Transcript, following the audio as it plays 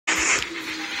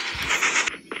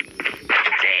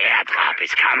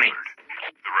is coming.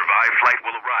 The revived flight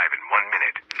will arrive in 1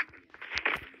 minute.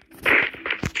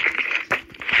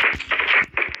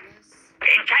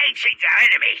 Engaging the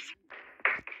enemies.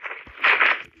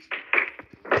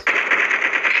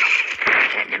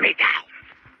 Enemy down.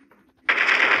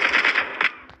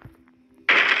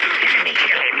 Enemy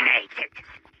eliminated.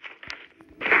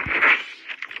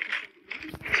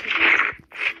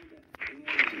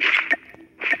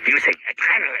 Using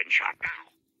adrenaline shot now.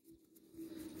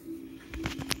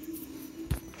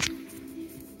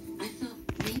 I thought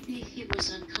maybe he was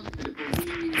uncomfortable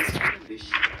being in his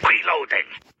ambush Reloading.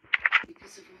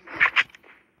 because of all that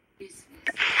business.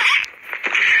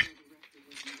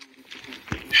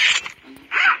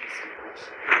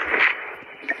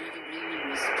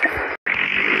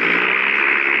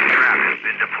 Trap has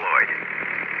been deployed.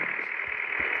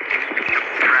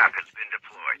 Trap has been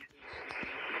deployed.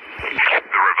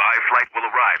 The revived flight will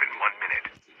arrive in 1 minute.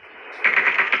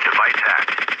 Device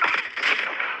hacked.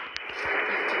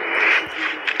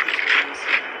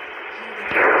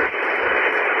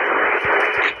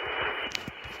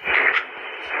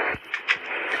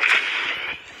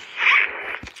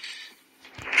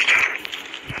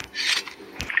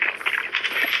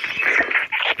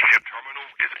 Ship terminal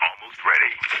is almost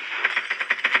ready.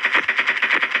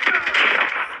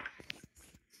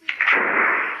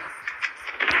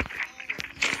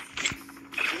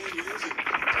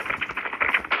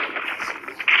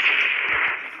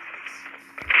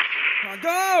 Come on,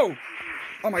 go!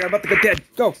 Oh my god, I'm about to get dead.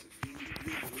 Go! The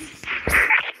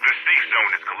safe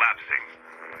zone is collapsing.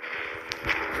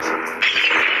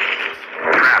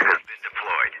 Trap has been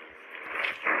deployed.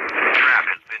 Trap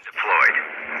has been deployed.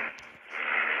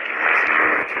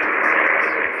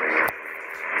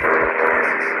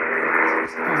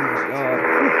 Oh my god.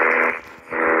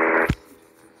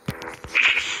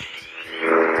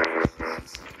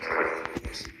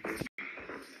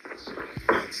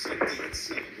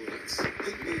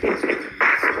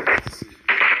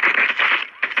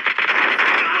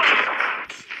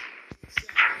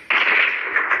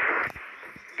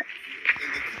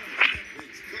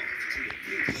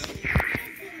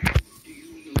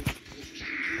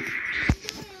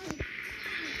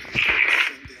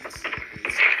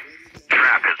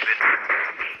 Trap has been.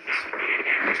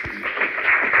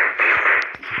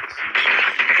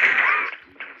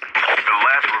 The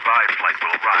last revived flight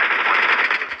will arrive in 1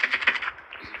 minute.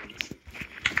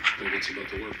 But what's about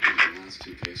to work in the last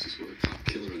two cases were a top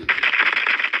killer in the pit.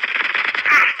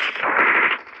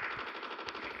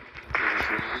 As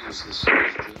long as the same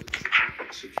judge,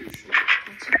 execution.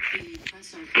 That's okay.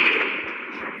 That's okay.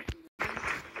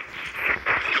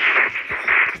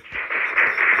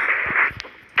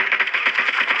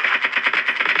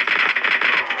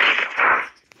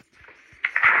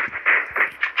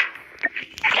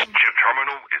 Ship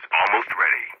terminal is almost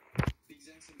ready. The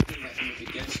exact same thing happened with the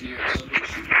gas New York subway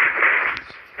shooting.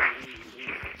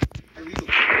 I read the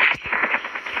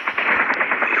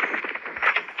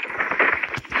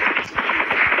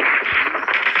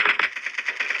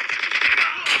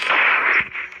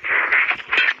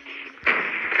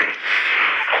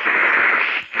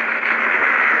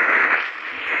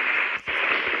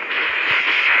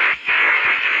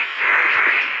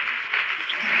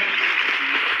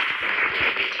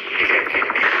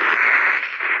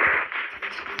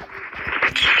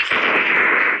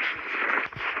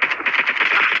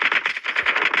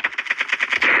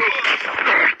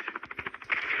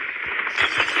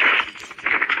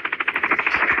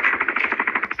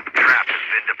Trap has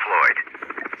been deployed.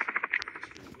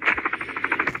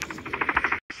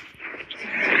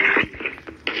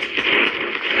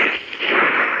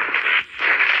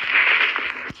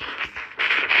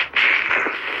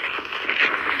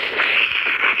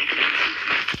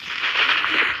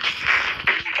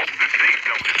 The safe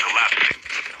zone is collapsing.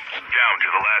 Down to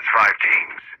the last 5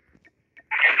 teams.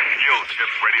 Skill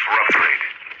ships ready for upgrade.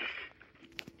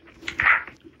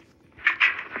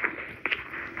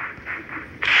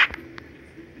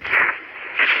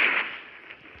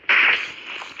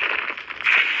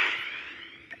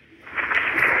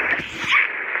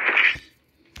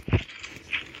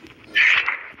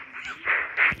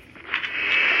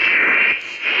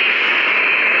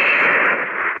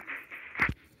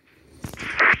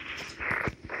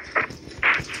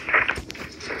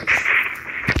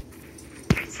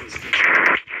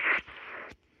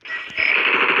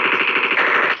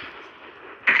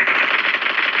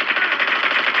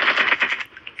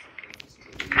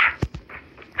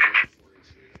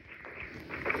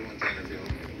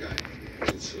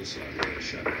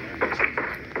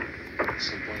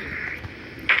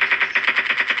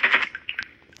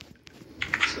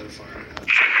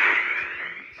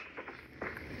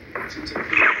 She took the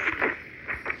trying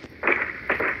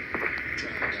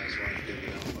guys right to get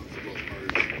it out for both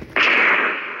parties.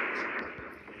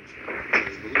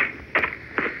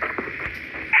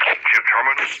 Chip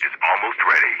terminal is almost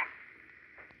ready.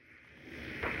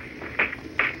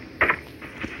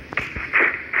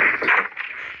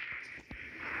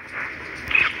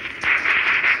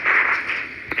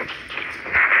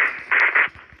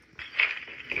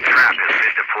 Trap has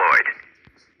been deployed.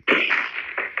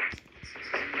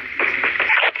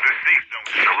 The safe zone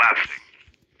is collapsing.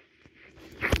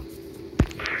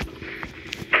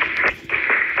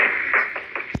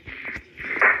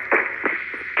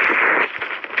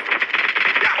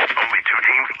 Only 2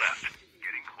 teams left.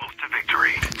 Getting close to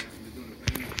victory.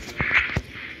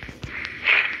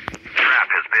 Trap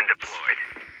has been deployed.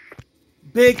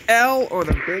 Big L or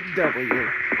the big W?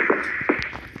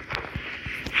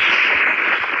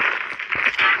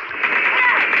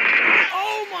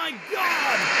 Oh my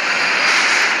god!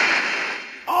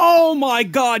 Oh my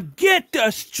god, get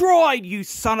destroyed, you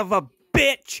son of a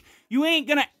bitch! You ain't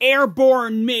gonna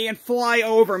airborne me and fly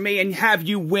over me and have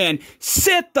you win.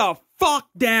 Sit the fuck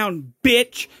down,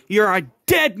 bitch! You're a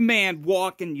dead man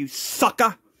walking, you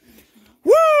sucker!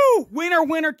 Woo! Winner,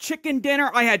 winner, chicken dinner.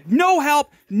 I had no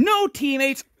help, no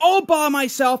teammates, all by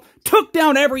myself. Took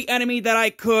down every enemy that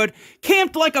I could.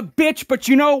 Camped like a bitch, but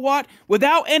you know what?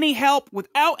 Without any help,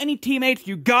 without any teammates,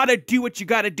 you gotta do what you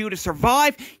gotta do to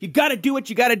survive. You gotta do what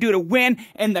you gotta do to win.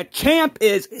 And the champ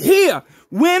is here.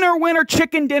 Winner, winner,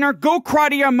 chicken dinner. Go cry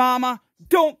to your mama.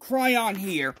 Don't cry on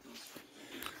here.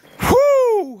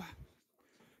 Whoo!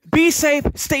 Be safe,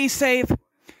 stay safe.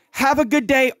 Have a good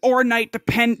day or night,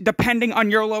 depending on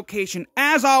your location.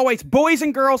 As always, boys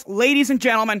and girls, ladies and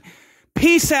gentlemen,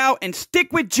 peace out and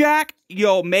stick with Jack.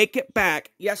 You'll make it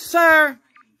back. Yes, sir.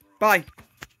 Bye.